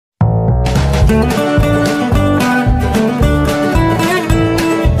Well,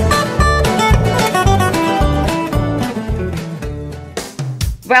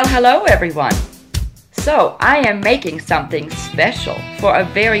 hello everyone! So, I am making something special for a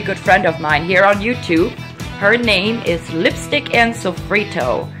very good friend of mine here on YouTube. Her name is Lipstick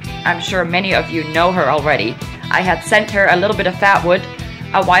Sofrito. I'm sure many of you know her already. I had sent her a little bit of fat wood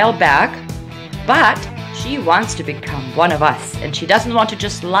a while back, but she wants to become one of us, and she doesn't want to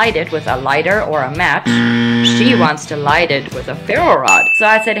just light it with a lighter or a match. She wants to light it with a ferro rod. So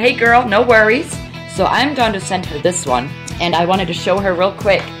I said, hey girl, no worries. So I'm going to send her this one, and I wanted to show her real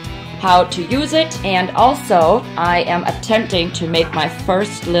quick how to use it, and also I am attempting to make my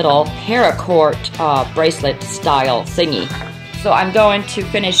first little paracord bracelet style thingy. So I'm going to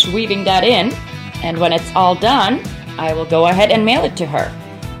finish weaving that in, and when it's all done, I will go ahead and mail it to her.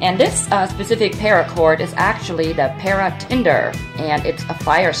 And this specific paracord is actually the Tinder, and it's a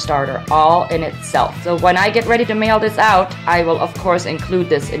fire starter all in itself. So when I get ready to mail this out, I will of course include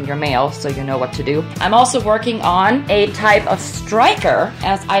this in your mail so you know what to do. I'm also working on a type of striker,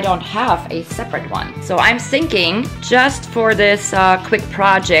 as I don't have a separate one. So I'm thinking just for this quick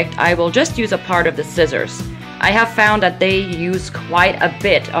project, I will just use a part of the scissors. I have found that they use quite a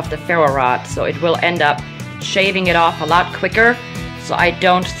bit of the ferro rod, so it will end up shaving it off a lot quicker. So I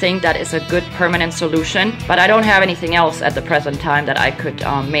don't think that is a good permanent solution, but I don't have anything else at the present time that I could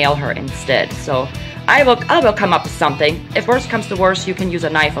mail her instead. So I will come up with something. If worst comes to worst, you can use a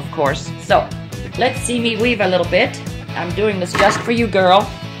knife, of course. So let's see me weave a little bit. I'm doing this just for you, girl.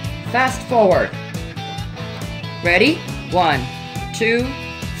 Fast forward. Ready? 1, 2,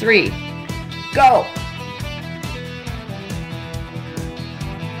 3, go!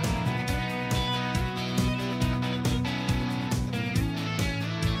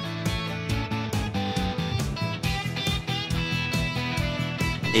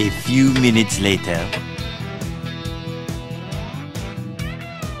 A few minutes later.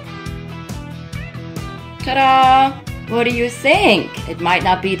 Ta-da! What do you think? It might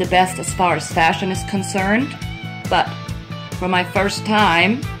not be the best as far as fashion is concerned, but for my first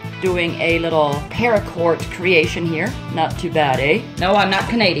time doing a little paracord creation here, not too bad, eh? No, I'm not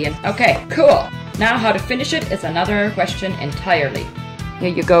Canadian. Okay, cool. Now how to finish it is another question entirely. Here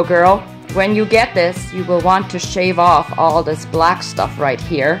you go, girl. When you get this, you will want to shave off all this black stuff right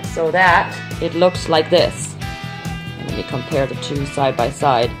here so that it looks like this. And let me compare the two side by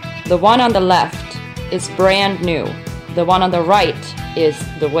side. The one on the left is brand new. The one on the right is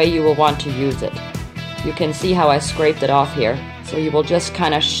the way you will want to use it. You can see how I scraped it off here. So you will just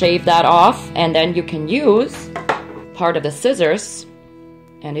kind of shave that off, and then you can use part of the scissors.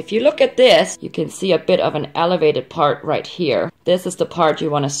 And if you look at this, you can see a bit of an elevated part right here. This is the part you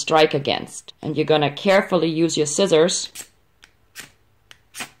want to strike against. And you're going to carefully use your scissors.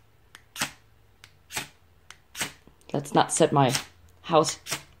 Let's not set my house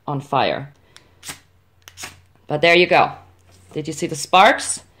on fire. But there you go. Did you see the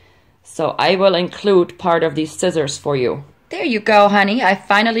sparks? So I will include part of these scissors for you. There you go, honey. I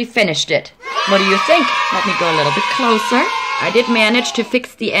finally finished it. What do you think? Let me go a little bit closer. I did manage to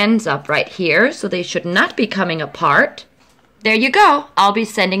fix the ends up right here, so they should not be coming apart. There you go. I'll be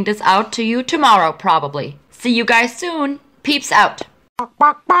sending this out to you tomorrow, probably. See you guys soon. Peeps out.